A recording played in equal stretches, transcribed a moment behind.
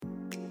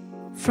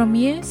From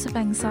years of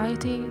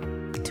anxiety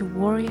to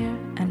warrior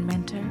and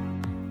mentor,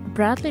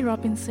 Bradley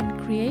Robinson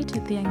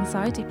created the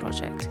Anxiety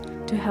Project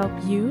to help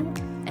you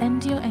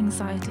end your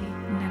anxiety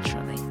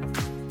naturally.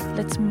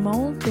 Let's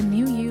mold the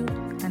new you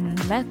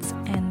and let's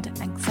end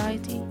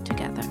anxiety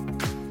together.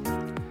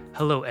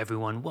 Hello,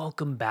 everyone.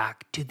 Welcome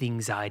back to the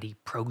Anxiety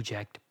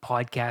Project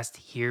podcast.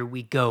 Here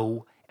we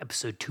go.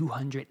 Episode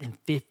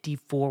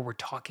 254. We're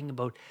talking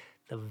about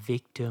the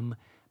victim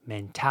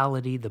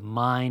mentality, the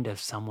mind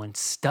of someone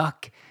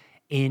stuck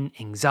in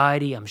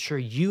anxiety. I'm sure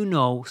you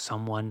know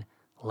someone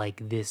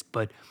like this,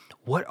 but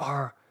what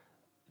are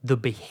the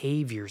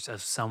behaviors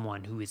of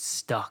someone who is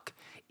stuck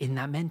in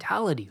that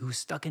mentality, who's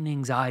stuck in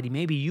anxiety?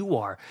 Maybe you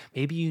are.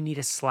 Maybe you need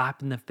a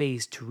slap in the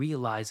face to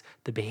realize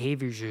the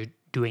behaviors you're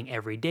doing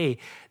every day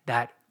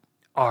that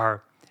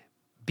are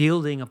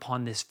building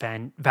upon this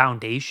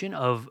foundation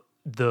of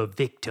the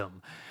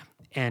victim.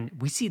 And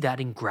we see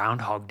that in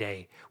Groundhog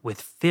Day with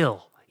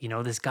Phil,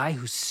 this guy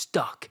who's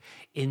stuck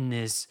in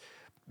this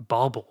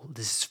bubble,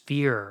 this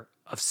sphere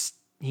of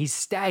he's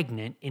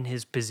stagnant in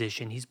his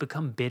position. He's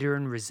become bitter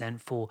and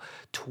resentful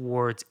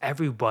towards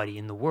everybody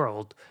in the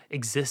world,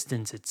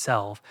 existence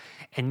itself.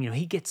 And,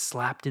 he gets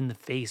slapped in the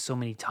face so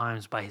many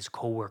times by his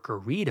coworker,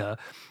 Rita,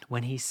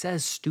 when he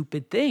says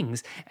stupid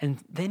things.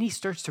 And then he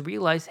starts to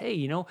realize,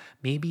 hey,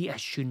 maybe I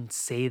shouldn't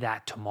say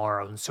that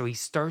tomorrow. And so he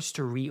starts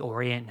to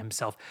reorient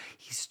himself.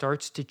 He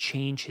starts to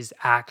change his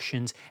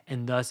actions,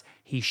 and thus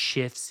he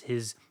shifts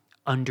his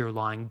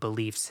underlying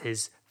beliefs.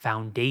 His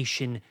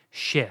foundation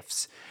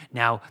shifts.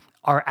 Now,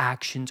 our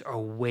actions are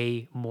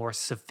way more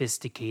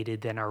sophisticated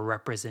than our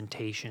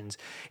representations.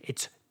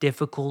 It's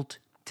difficult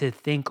to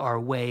think our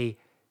way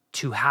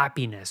to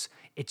happiness.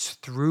 It's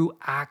through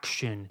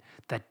action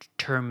that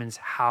determines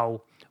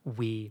how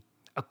we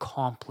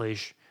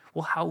accomplish,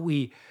 how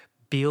we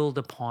build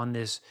upon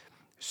this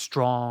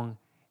strong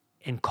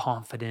and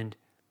confident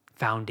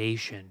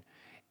foundation.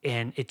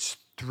 And it's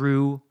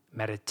through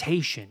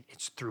meditation,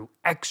 it's through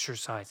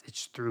exercise,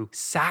 it's through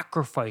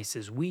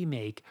sacrifices we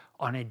make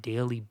on a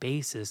daily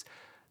basis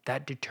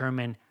that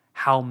determine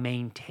how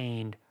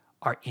maintained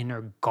our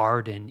inner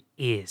garden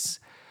is.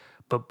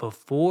 But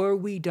before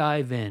we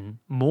dive in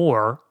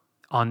more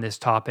on this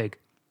topic,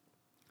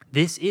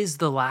 this is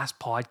the last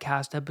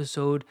podcast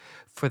episode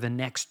for the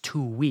next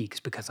 2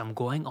 weeks because I'm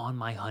going on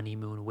my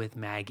honeymoon with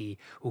Maggie.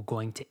 We're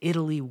going to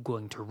Italy, we're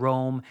going to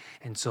Rome,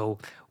 and so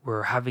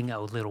we're having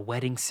a little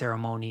wedding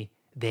ceremony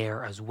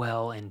there as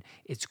well, and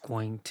it's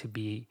going to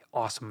be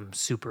awesome. I'm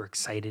super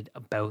excited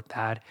about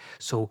that.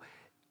 So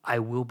I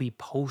will be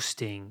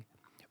posting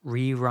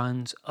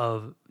reruns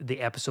of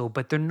the episode,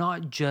 but they're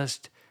not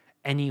just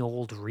any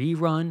old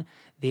rerun.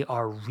 They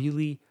are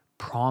really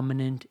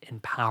prominent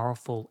and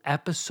powerful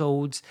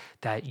episodes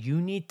that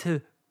you need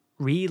to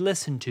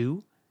re-listen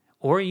to,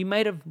 or you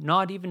might have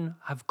not even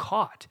have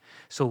caught.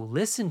 So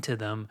listen to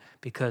them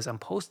because I'm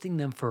posting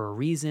them for a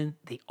reason.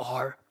 They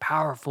are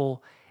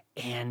powerful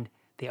and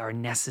they are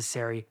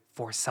necessary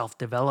for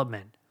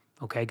self-development.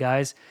 Okay,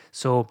 guys?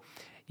 So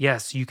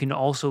yes, you can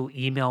also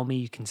email me.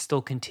 You can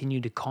still continue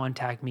to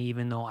contact me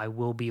even though I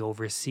will be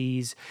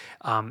overseas.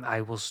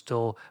 I will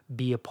still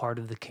be a part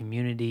of the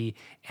community,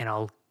 and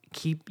I'll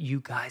keep you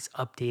guys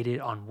updated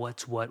on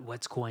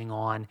what's going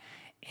on,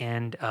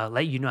 and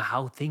let you know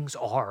how things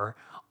are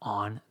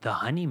on the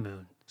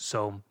honeymoon.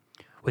 So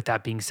with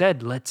that being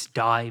said, let's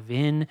dive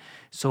in.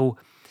 So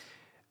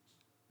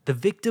the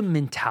victim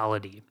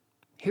mentality.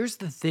 Here's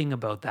the thing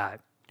about that.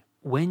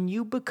 When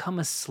you become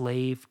a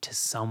slave to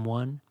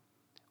someone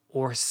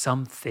or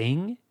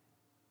something,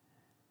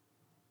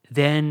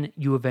 then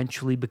you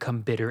eventually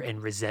become bitter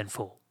and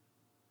resentful.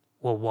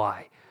 Well,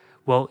 why?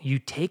 Well, you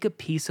take a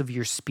piece of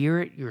your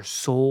spirit, your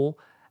soul,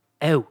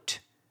 out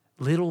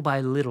little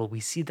by little.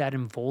 We see that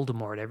in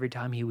Voldemort. Every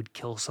time he would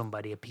kill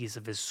somebody, a piece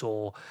of his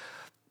soul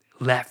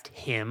left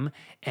him,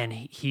 and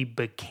he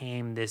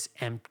became this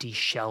empty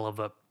shell of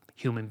a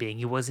human being.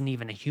 He wasn't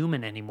even a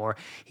human anymore.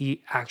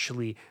 He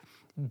actually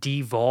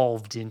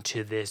devolved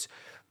into this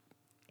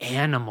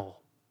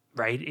animal,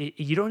 right?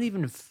 You don't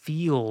even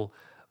feel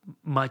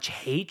much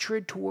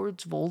hatred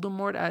towards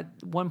Voldemort at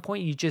one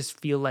point. You just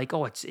feel like,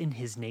 oh, it's in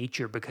his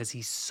nature because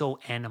he's so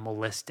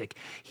animalistic.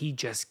 He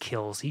just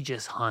kills, he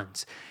just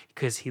hunts,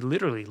 because he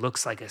literally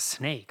looks like a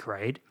snake,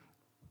 right?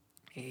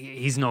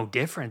 He's no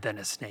different than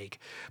a snake.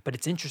 But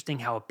it's interesting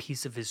how a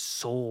piece of his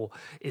soul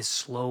is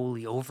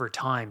slowly over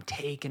time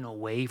taken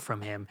away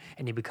from him,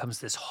 and he becomes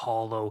this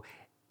hollow,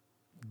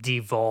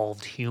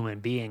 devolved human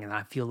being. And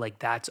I feel like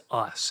that's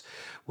us.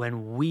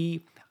 When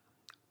we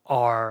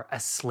are a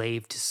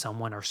slave to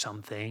someone or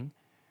something,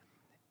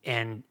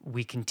 and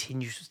we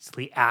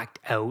continuously act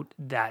out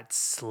that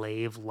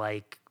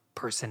slave-like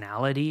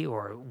personality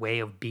or way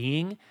of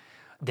being,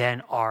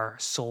 then our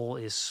soul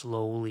is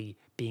slowly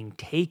being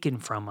taken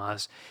from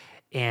us,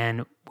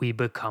 and we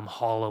become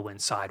hollow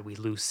inside. We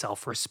lose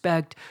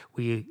self-respect,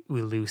 we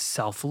lose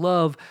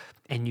self-love,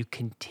 and you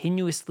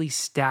continuously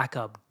stack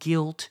up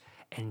guilt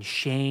and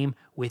shame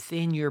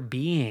within your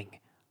being.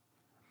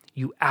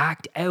 You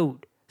act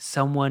out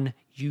someone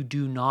you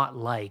do not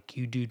like,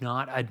 you do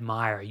not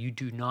admire, you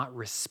do not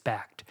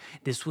respect.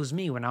 This was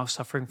me when I was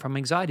suffering from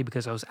anxiety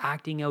because I was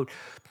acting out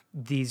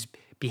these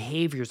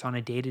behaviors on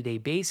a day-to-day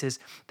basis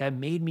that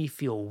made me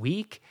feel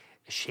weak,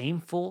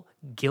 shameful,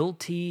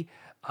 guilty,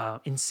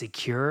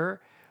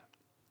 insecure.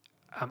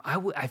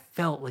 I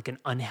felt like an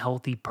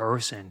unhealthy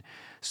person.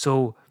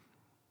 So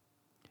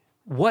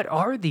what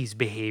are these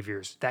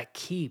behaviors that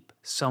keep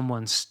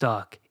someone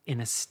stuck in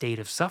a state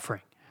of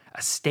suffering,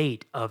 a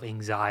state of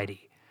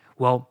anxiety?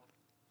 Well,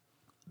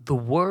 the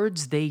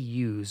words they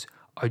use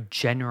are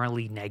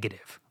generally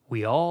negative.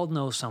 We all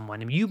know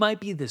someone, and you might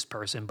be this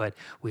person, but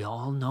we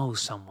all know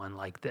someone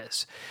like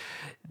this.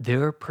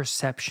 Their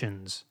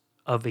perceptions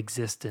of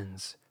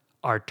existence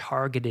are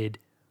targeted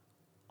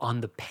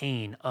on the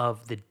pain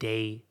of the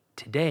day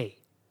to day.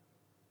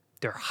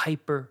 They're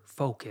hyper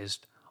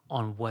focused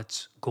on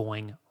what's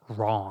going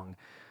wrong.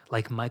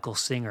 Like Michael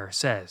Singer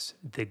says,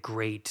 the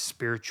great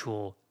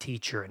spiritual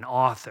teacher and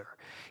author,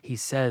 he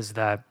says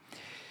that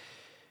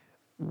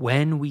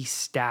when we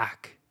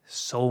stack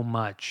so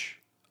much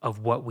of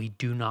what we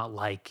do not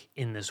like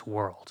in this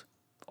world,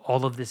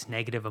 all of this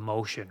negative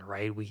emotion,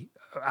 right?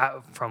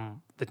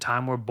 From the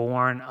time we're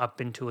born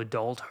up into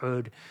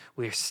adulthood,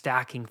 we're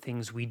stacking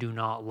things we do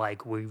not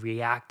like. We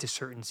react to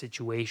certain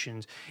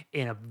situations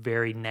in a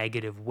very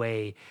negative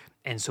way.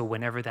 And so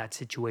whenever that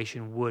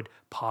situation would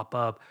pop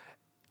up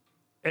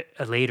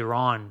later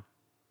on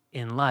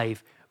in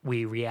life,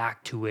 we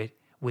react to it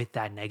with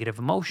that negative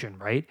emotion,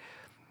 right?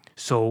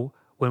 So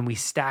when we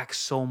stack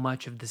so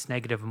much of this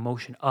negative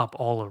emotion up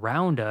all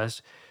around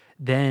us,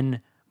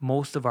 then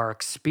most of our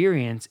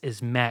experience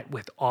is met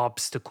with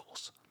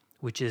obstacles,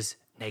 which is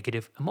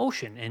negative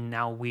emotion. And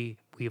now we've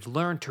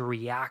learned to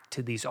react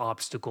to these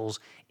obstacles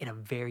in a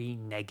very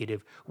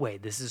negative way.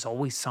 This is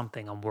always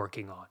something I'm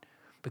working on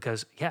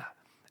because, yeah,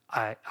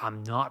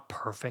 I'm not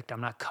perfect.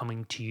 I'm not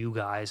coming to you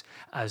guys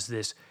as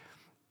this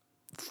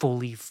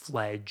fully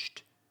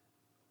fledged,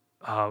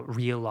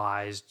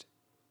 realized,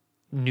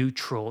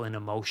 neutral in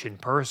emotion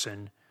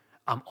person.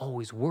 I'm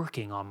always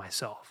working on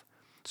myself.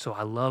 So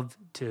I love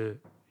to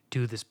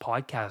do this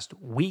podcast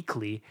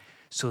weekly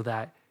so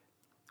that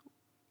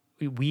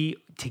we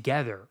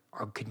together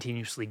are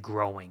continuously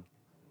growing,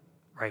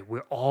 right?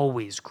 We're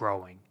always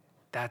growing.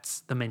 That's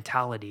the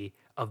mentality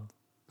of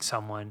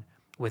someone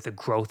with a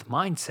growth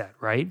mindset,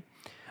 right?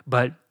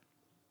 But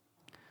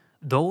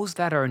those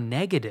that are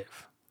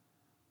negative,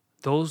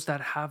 those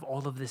that have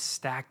all of this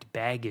stacked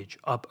baggage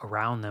up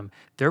around them,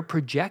 they're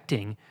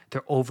projecting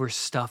their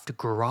overstuffed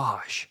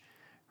garage,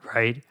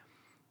 right,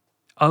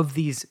 of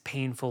these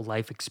painful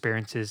life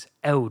experiences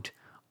out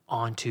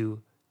onto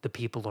the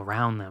people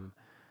around them.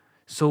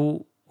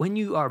 So when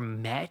you are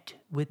met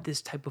with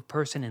this type of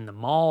person in the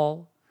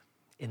mall,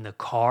 in the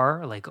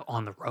car, like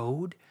on the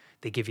road,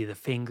 they give you the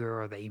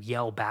finger or they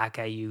yell back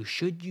at you,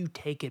 should you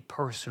take it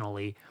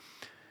personally?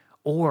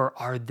 Or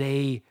are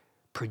they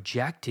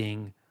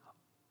projecting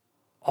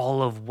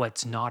all of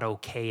what's not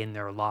okay in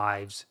their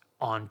lives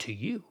onto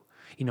you?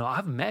 You know,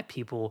 I've met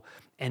people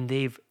and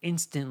they've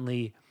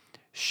instantly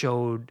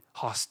showed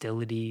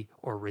hostility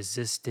or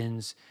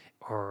resistance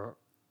or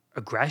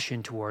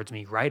aggression towards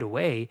me right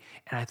away.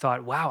 And I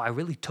thought, wow, I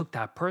really took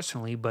that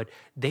personally, but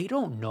they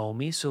don't know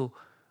me. So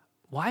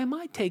why am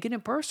I taking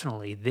it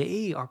personally?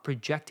 They are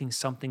projecting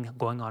something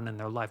going on in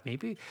their life.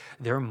 Maybe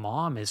their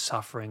mom is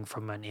suffering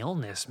from an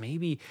illness.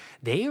 Maybe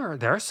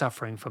they're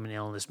suffering from an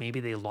illness.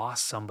 Maybe they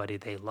lost somebody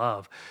they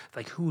love.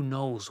 Like, who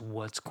knows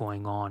what's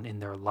going on in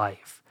their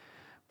life,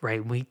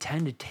 right? We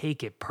tend to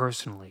take it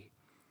personally,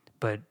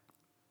 but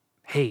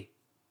hey,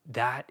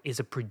 that is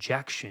a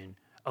projection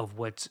of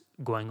what's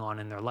going on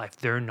in their life.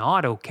 They're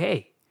not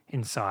okay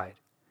inside.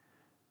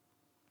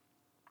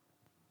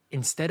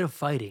 Instead of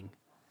fighting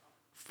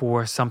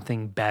for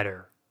something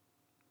better,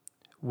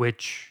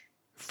 which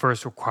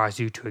first requires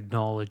you to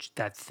acknowledge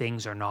that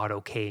things are not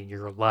okay in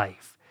your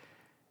life,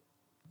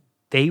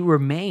 they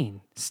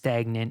remain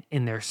stagnant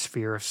in their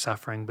sphere of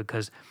suffering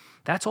because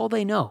that's all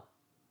they know,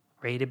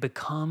 right? It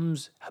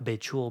becomes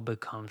habitual,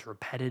 becomes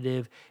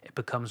repetitive, it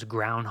becomes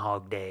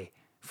Groundhog Day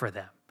for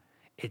them.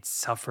 It's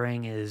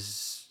suffering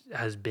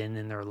has been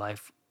in their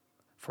life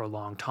for a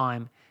long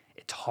time.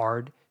 It's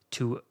hard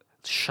to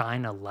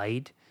shine a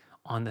light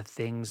on the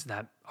things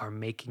that are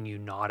making you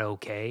not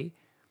okay,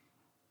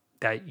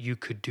 that you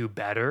could do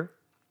better,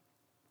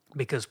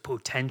 because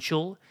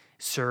potential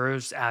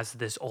serves as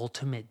this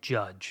ultimate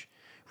judge,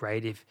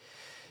 right? If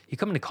you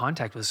come into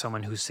contact with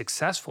someone who's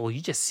successful,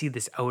 you just see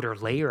this outer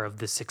layer of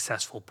the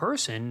successful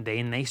person,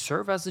 and they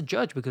serve as a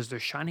judge because they're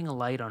shining a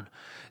light on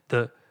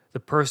the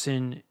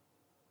person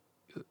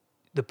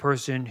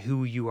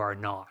who you are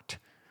not,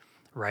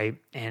 right?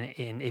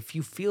 And if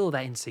you feel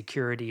that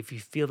insecurity, if you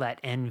feel that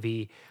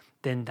envy,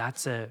 then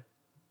that's a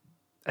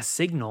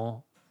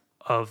signal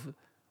of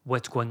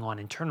what's going on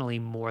internally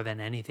more than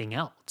anything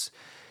else.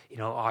 You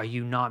know, are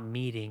you not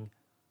meeting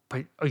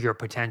your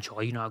potential?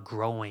 Are you not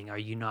growing? Are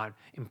you not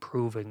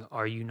improving?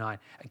 Are you not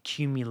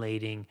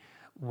accumulating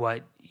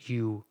what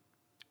you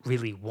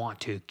really want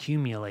to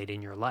accumulate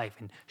in your life.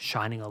 And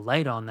shining a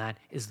light on that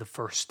is the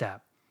first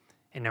step.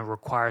 And it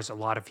requires a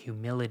lot of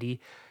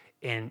humility.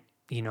 And,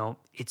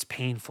 it's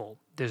painful.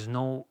 There's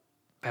no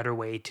better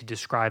way to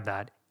describe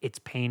that. It's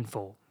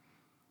painful.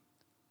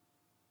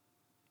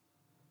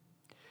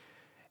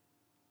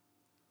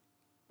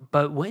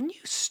 But when you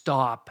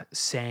stop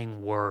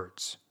saying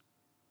words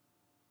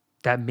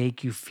that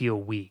make you feel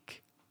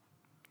weak,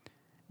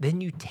 then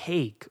you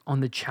take on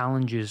the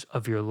challenges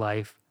of your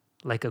life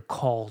like a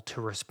call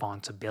to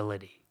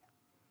responsibility.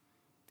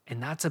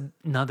 And that's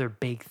another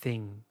big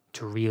thing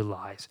to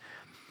realize.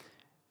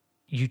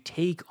 You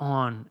take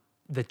on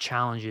the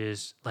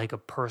challenges like a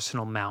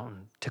personal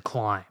mountain to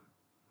climb,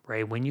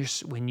 right? When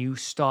you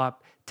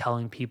stop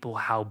telling people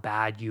how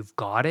bad you've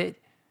got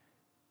it,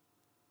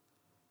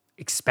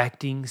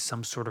 expecting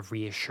some sort of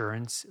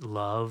reassurance,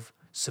 love,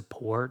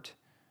 support,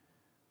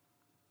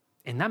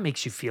 and that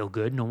makes you feel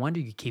good. No wonder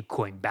you keep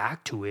going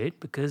back to it,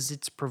 because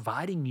it's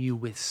providing you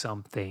with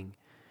something.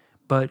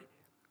 But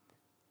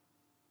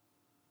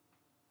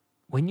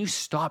when you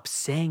stop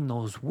saying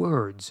those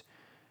words,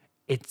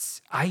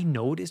 I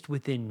noticed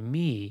within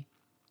me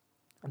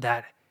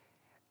that,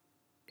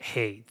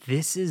 hey,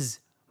 this is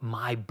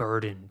my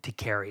burden to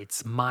carry.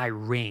 It's my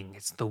ring.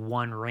 It's the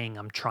one ring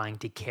I'm trying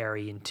to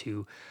carry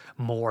into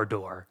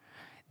Mordor.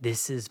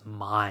 This is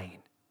mine,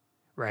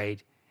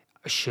 right?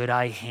 Should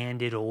I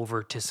hand it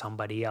over to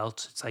somebody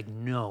else? It's like,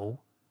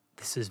 no,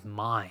 this is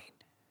mine.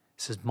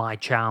 This is my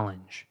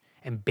challenge.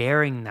 And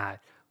bearing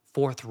that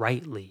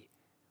forthrightly,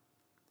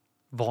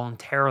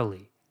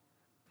 voluntarily,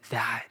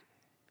 that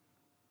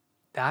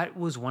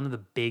was one of the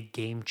big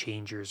game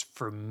changers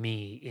for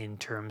me in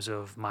terms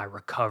of my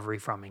recovery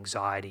from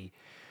anxiety.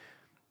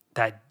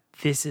 That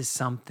this is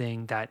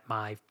something that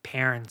my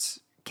parents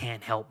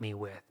can't help me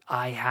with.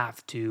 I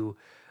have to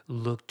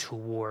look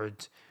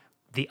towards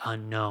the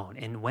unknown.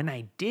 And when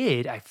I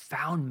did, I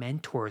found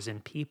mentors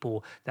and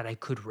people that I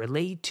could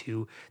relate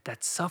to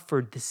that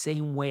suffered the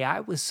same way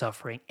I was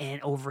suffering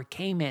and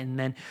overcame it. And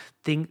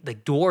then the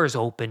doors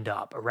opened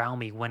up around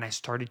me when I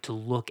started to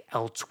look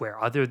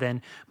elsewhere other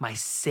than my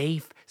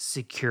safe,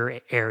 secure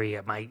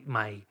area,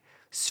 my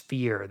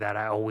sphere that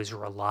I always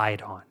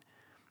relied on.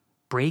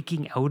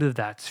 Breaking out of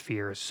that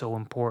sphere is so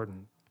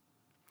important.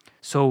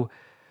 So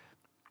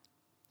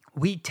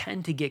we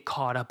tend to get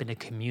caught up in a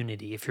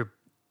community. If you're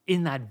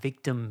in that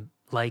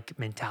victim-like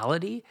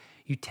mentality,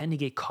 you tend to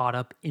get caught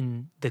up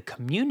in the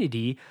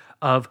community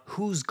of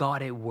who's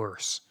got it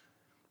worse,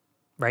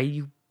 right?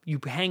 You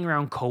hang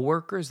around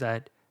coworkers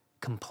that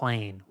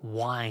complain,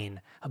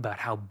 whine about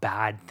how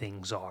bad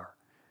things are.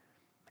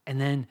 And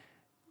then,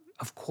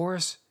 of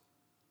course,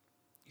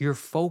 your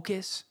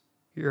focus,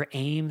 your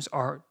aims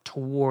are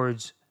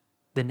towards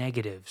the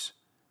negatives.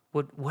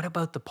 What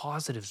about the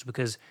positives?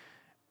 Because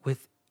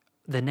with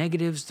the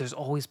negatives, there's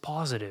always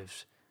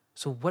positives.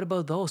 So what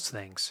about those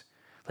things?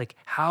 Like,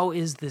 how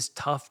is this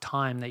tough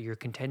time that you're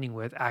contending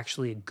with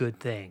actually a good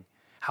thing?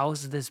 How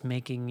is this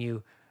making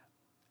you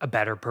a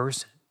better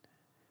person?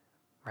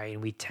 Right?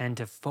 And we tend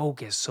to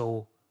focus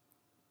so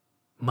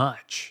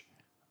much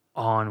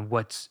on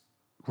what's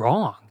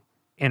wrong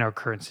in our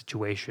current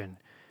situation.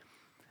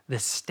 The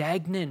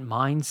stagnant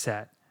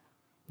mindset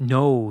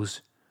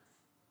knows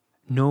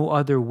no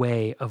other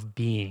way of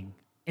being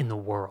in the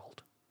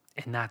world.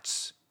 And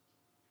that's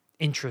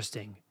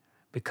interesting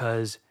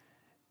because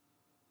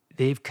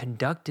they've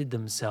conducted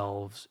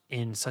themselves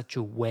in such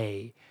a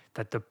way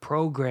that the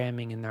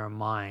programming in their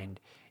mind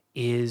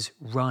is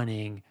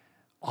running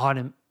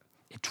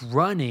it's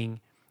running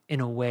in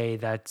a way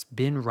that's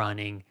been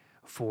running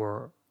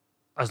for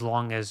as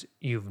long as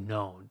you've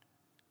known.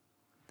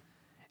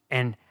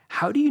 And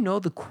how do you know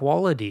the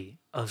quality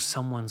of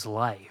someone's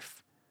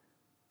life?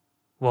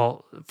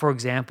 Well, for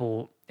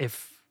example,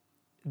 if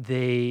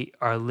they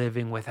are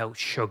living without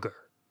sugar,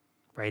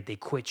 right? They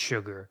quit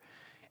sugar,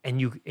 and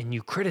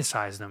you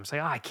criticize them, say,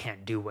 "Oh, I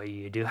can't do what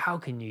you do. How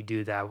can you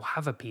do that? Well,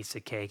 have a piece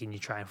of cake," and you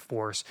try and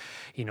force,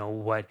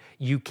 what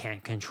you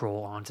can't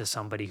control onto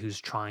somebody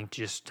who's trying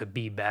just to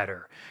be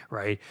better,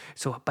 right?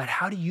 So, but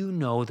how do you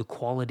know the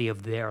quality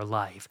of their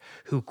life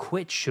who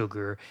quit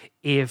sugar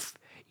if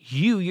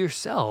you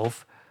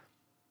yourself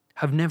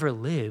have never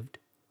lived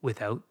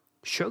without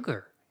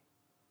sugar,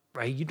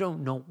 right? You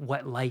don't know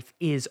what life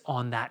is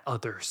on that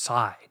other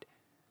side.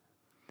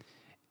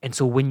 And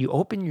so when you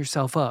open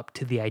yourself up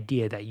to the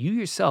idea that you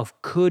yourself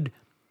could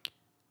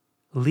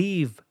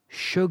leave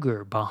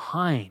sugar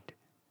behind,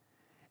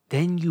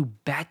 then you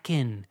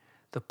beckon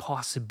the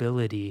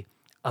possibility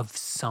of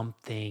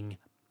something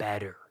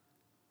better.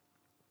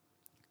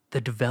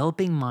 The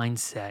developing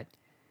mindset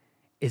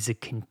is a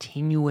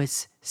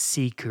continuous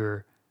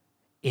seeker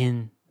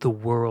in the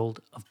world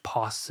of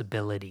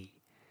possibility,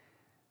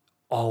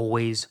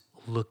 always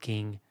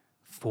looking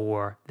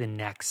for the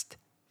next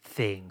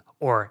thing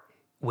or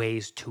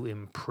ways to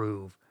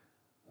improve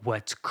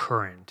what's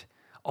current,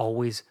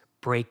 always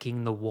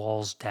breaking the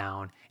walls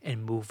down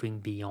and moving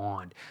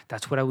beyond.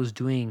 That's what I was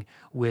doing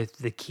with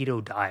the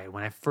keto diet.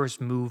 When I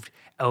first moved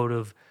out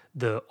of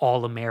the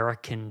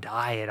all-American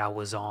diet I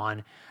was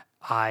on,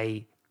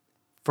 I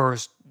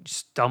first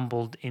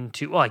stumbled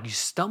into, well, like you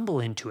stumble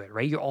into it,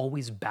 right? You're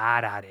always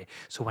bad at it.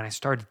 So when I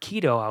started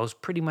keto, I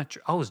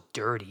was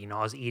dirty.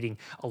 I was eating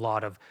a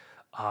lot of,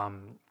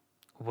 um,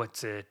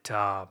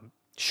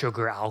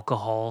 sugar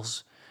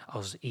alcohols. I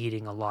was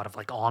eating a lot of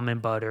like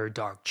almond butter,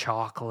 dark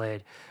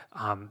chocolate,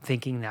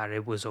 thinking that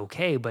it was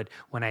okay. But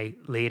when I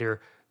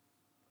later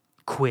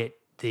quit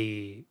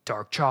the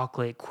dark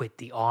chocolate, quit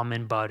the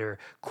almond butter,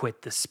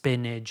 quit the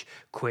spinach,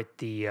 quit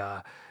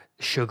the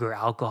sugar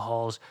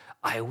alcohols,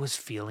 I was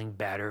feeling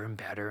better and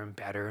better and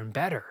better and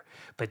better.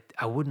 But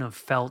I wouldn't have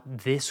felt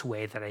this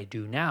way that I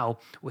do now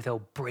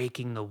without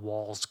breaking the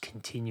walls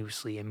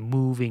continuously and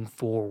moving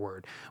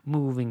forward,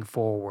 moving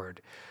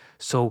forward.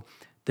 So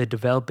the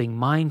developing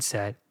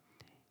mindset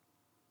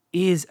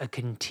is a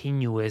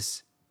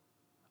continuous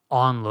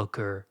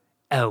onlooker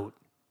out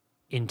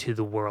into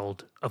the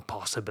world of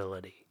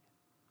possibility.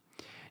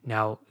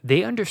 Now,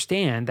 they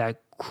understand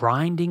that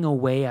grinding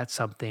away at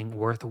something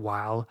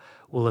worthwhile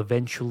will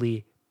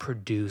eventually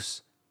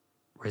produce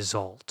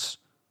results.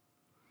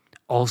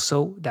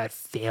 Also, that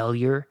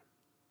failure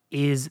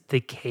is the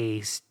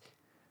case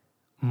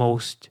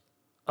most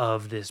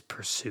of this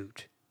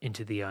pursuit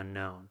into the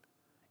unknown.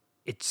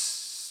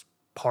 It's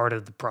part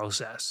of the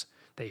process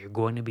that you're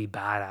going to be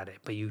bad at it,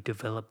 but you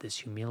develop this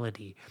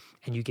humility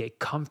and you get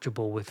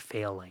comfortable with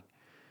failing,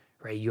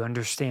 right? You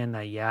understand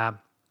that, yeah,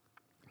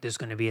 there's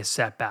going to be a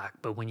setback,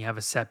 but when you have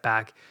a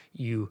setback,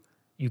 you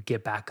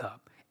get back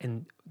up.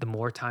 And the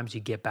more times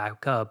you get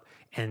back up,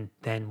 and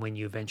then when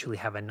you eventually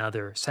have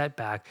another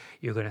setback,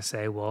 you're going to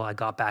say, well, I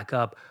got back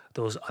up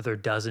those other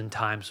dozen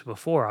times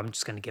before. I'm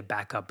just going to get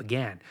back up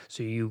again.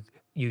 So you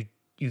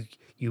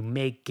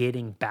make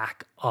getting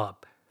back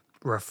up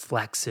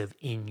reflexive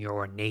in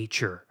your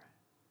nature.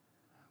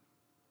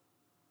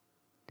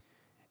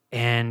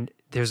 And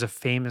there's a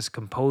famous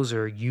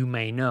composer you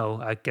may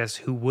know, I guess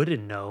who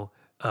wouldn't know,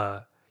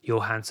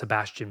 Johann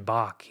Sebastian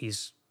Bach.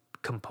 He's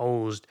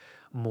composed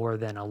more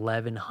than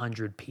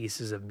 1,100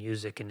 pieces of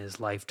music in his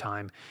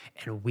lifetime,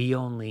 and we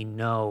only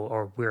know,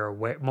 or we're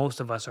aware, most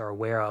of us are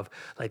aware of,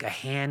 like a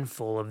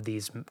handful of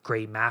these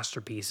great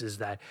masterpieces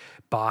that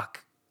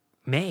Bach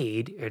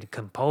made and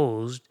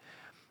composed.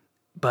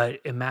 But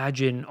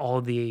imagine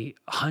all the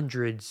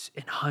hundreds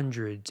and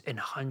hundreds and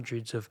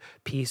hundreds of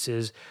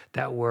pieces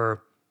that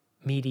were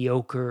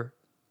mediocre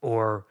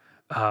or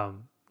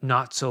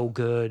not so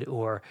good,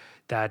 or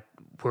that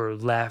were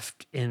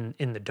left in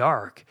the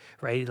dark,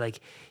 right? Like,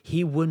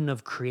 he wouldn't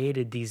have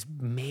created these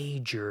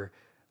major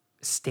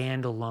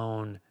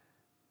standalone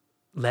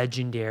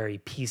legendary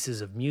pieces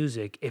of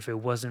music if it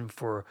wasn't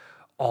for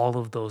all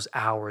of those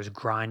hours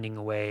grinding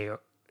away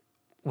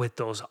with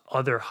those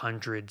other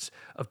hundreds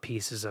of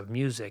pieces of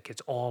music.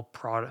 It's all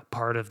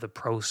part of the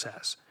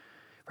process,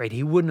 right?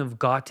 He wouldn't have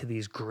got to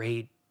these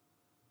great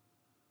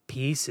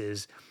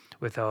pieces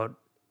without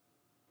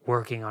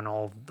working on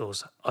all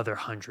those other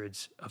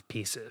hundreds of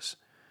pieces,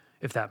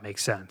 if that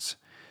makes sense.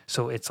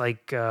 So it's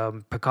like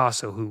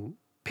Picasso, who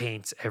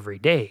paints every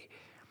day.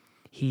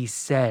 He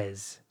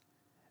says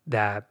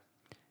that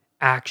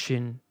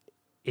action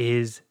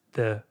is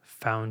the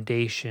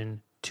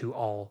foundation to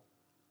all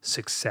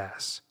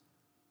success.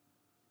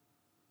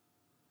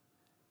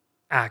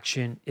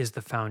 Action is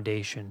the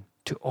foundation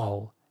to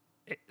all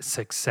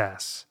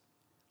success.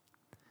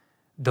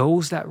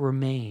 Those that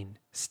remain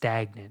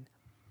stagnant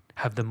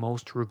have the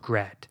most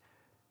regret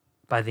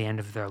by the end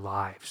of their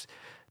lives.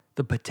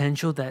 The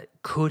potential that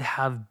could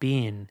have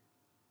been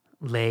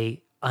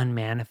lay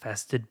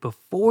unmanifested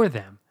before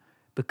them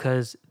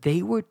because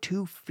they were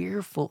too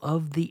fearful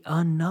of the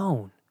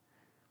unknown.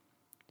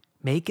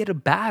 Make it a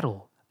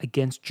battle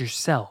against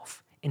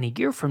yourself. In a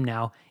year from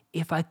now,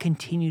 if I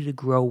continue to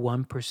grow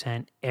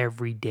 1%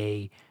 every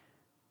day,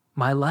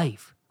 my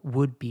life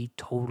would be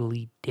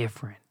totally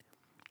different.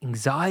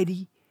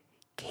 Anxiety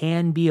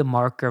can be a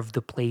marker of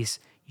the place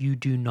you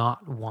do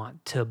not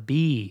want to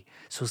be.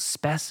 So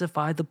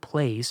specify the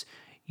place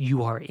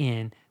you are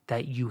in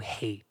that you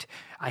hate.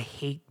 I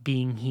hate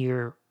being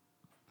here,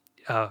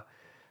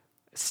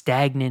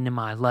 stagnant in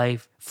my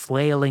life,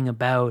 flailing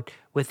about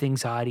with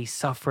anxiety,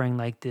 suffering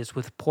like this,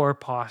 with poor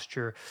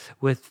posture,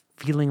 with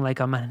feeling like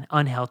I'm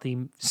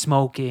unhealthy,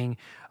 smoking.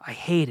 I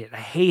hate it. I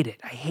hate it.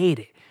 I hate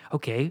it.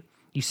 Okay,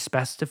 you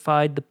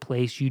specified the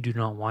place you do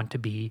not want to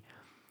be.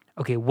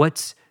 Okay,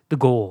 what's the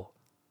goal?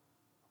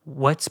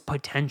 What's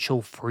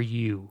potential for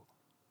you?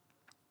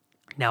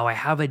 Now, I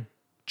have a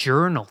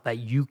journal that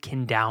you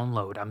can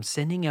download. I'm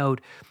sending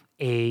out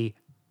a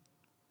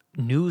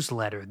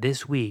newsletter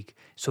this week.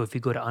 So if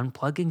you go to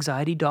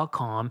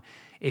unpluganxiety.com,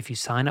 if you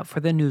sign up for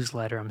the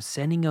newsletter, I'm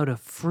sending out a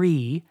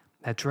free,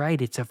 that's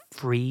right, it's a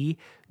free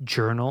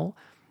journal.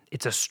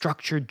 It's a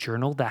structured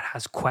journal that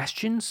has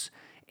questions,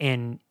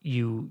 and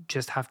you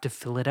just have to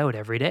fill it out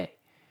every day.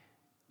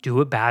 Do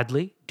it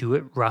badly, do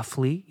it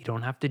roughly. You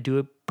don't have to do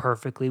it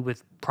perfectly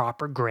with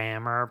proper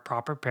grammar,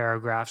 proper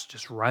paragraphs.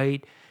 Just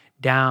write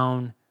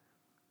down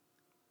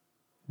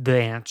the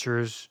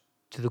answers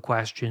to the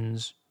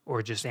questions,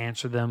 or just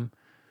answer them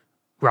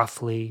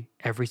roughly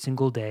every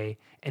single day,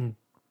 and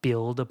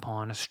build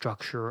upon a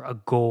structure, a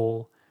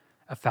goal,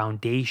 a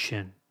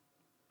foundation.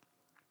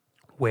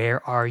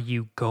 Where are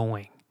you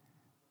going?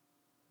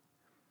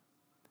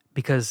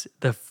 Because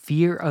the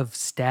fear of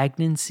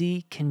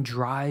stagnancy can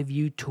drive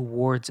you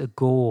towards a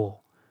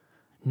goal.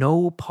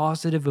 No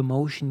positive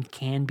emotion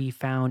can be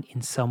found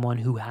in someone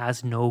who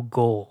has no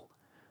goal.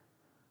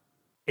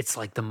 It's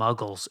like the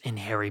Muggles in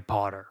Harry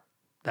Potter.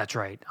 That's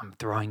right, I'm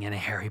throwing in a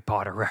Harry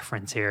Potter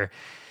reference here.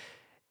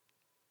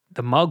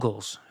 The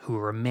Muggles who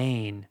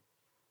remain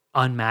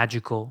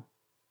unmagical,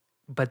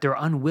 but they're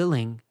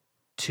unwilling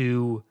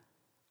to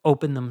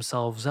open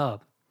themselves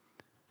up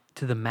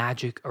to the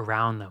magic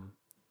around them.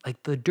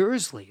 Like the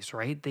Dursleys,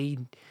 right?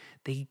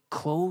 They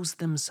close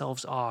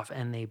themselves off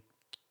and they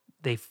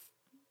they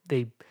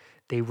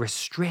they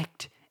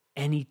restrict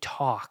any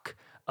talk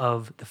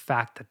of the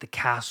fact that the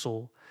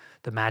castle,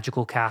 the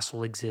magical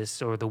castle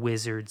exists or the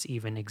wizards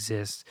even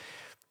exist.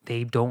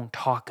 They don't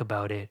talk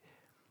about it.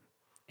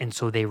 And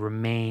so they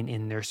remain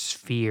in their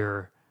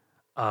sphere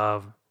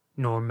of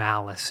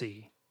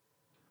normalcy.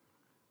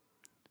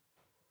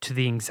 To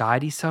the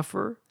anxiety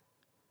sufferer,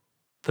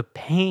 the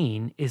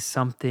pain is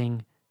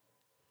something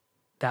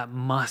that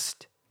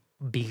must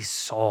be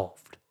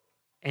solved.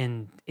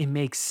 And it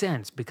makes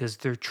sense because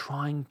they're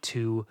trying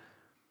to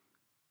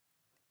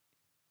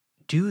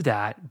do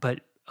that,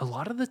 but a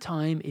lot of the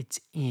time it's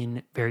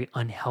in very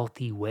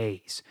unhealthy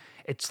ways.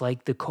 It's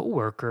like the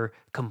coworker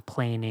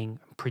complaining,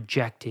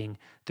 projecting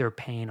their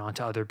pain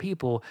onto other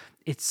people.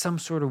 It's some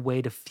sort of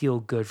way to feel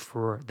good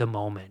for the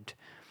moment,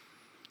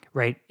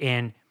 right?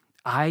 And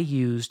I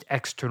used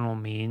external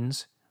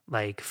means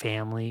like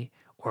family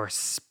or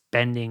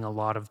spending a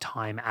lot of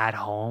time at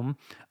home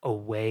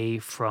away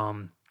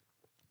from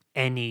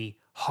any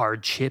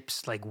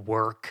hardships like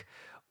work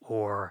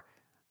or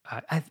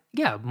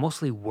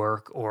mostly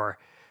work or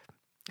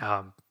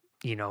um,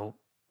 you know,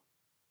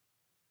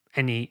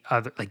 any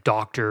other like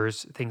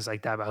doctors, things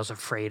like that. But I was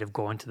afraid of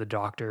going to the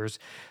doctors,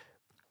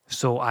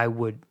 so I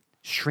would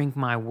shrink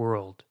my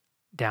world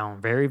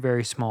down very,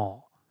 very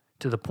small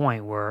to the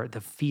point where the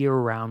fear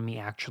around me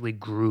actually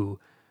grew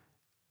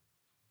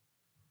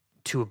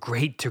to a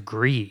great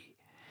degree.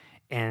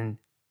 And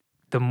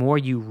the more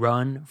you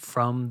run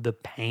from the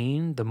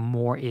pain, the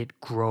more it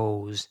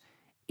grows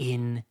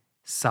in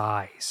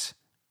size.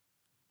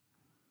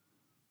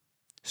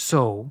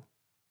 So,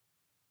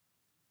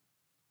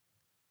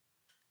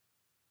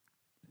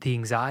 the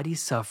anxiety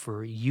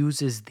sufferer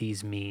uses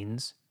these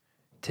means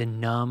to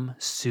numb,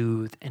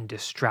 soothe, and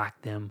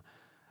distract them,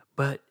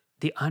 but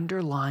the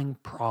underlying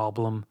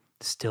problem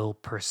still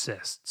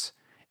persists.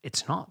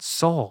 It's not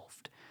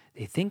solved.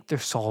 They think they're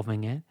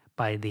solving it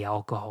by the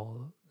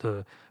alcohol,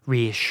 the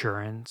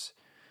reassurance,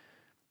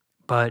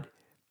 but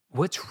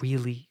what's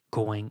really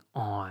going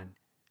on?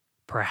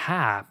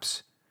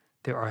 Perhaps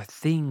there are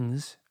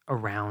things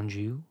around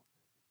you,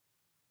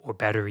 or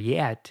better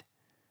yet,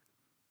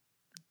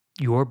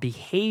 your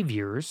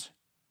behaviors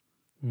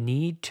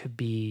need to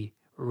be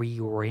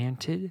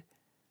reoriented,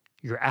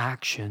 your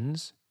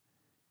actions,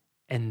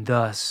 and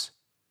thus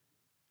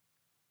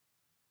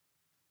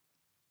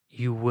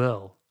you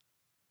will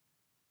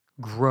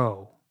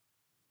grow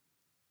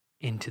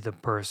into the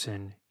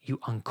person you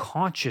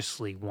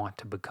unconsciously want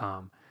to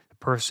become, the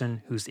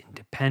person who's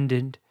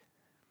independent,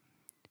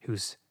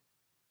 who's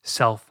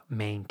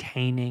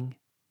self-maintaining,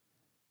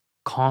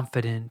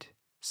 confident,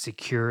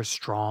 secure,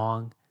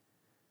 strong.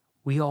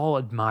 We all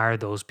admire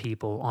those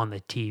people on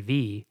the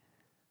TV.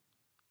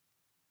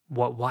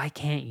 Why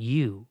can't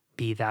you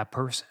be that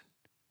person?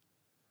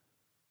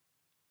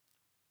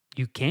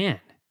 You can.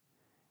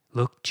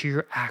 Look to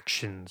your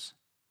actions.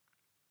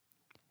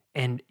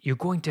 And you're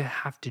going to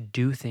have to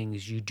do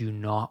things you do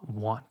not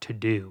want to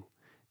do.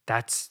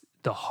 That's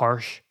the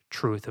harsh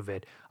truth of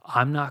it.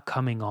 I'm not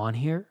coming on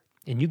here,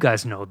 and you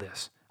guys know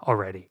this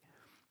already.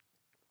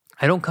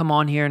 I don't come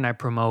on here and I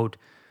promote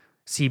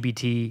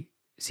CBD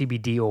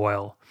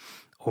oil,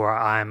 or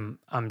I'm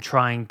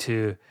trying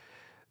to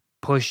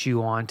push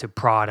you onto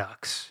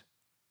products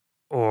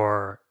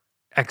or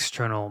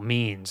external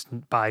means.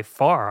 By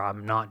far,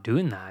 I'm not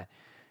doing that.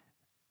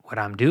 What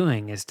I'm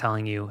doing is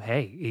telling you,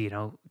 hey,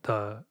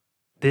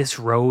 this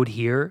road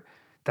here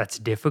that's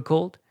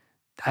difficult,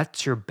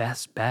 that's your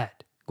best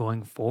bet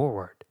going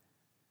forward.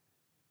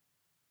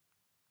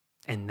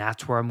 And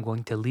that's where I'm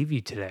going to leave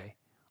you today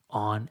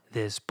on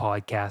this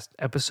podcast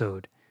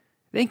episode.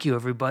 Thank you,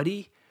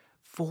 everybody,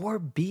 for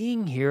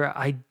being here.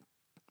 I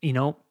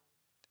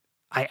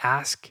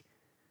ask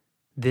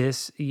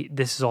this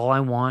is all I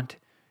want.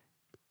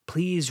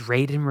 Please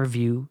rate and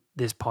review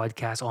this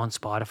podcast on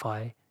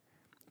Spotify.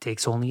 It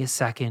takes only a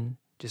second.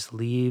 Just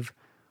leave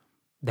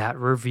that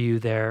review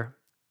there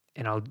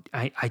and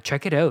I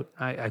check it out.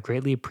 I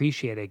greatly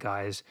appreciate it,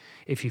 guys.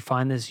 If you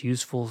find this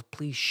useful,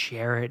 please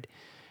share it.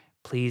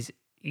 Please,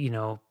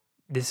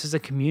 this is a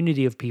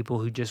community of people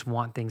who just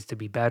want things to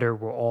be better.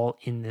 We're all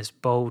in this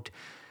boat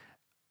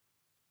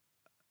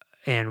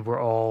and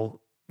we're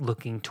all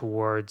looking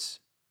towards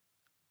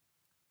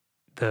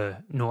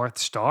the North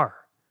Star.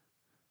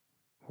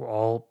 We're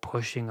all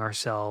pushing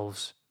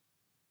ourselves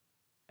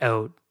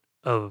out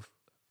of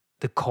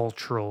the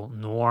cultural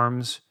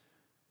norms,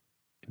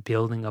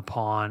 building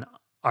upon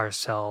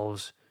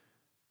ourselves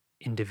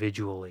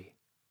individually,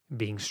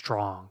 being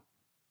strong.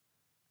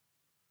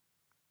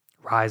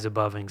 Rise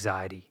above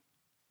anxiety.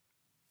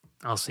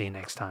 I'll see you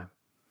next time.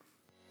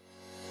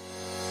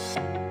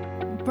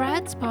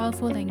 Brad's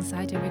Powerful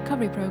Anxiety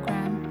Recovery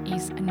Program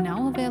is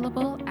now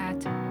available at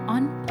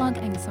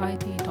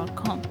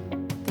unpluganxiety.com.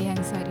 The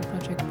Anxiety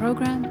Project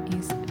program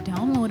is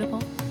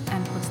downloadable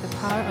and puts the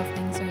power of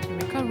anxiety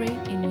recovery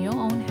in your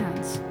own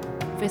hands.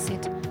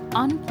 Visit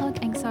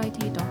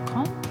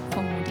unpluganxiety.com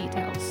for more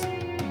details.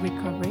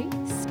 Recovery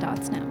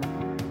starts now.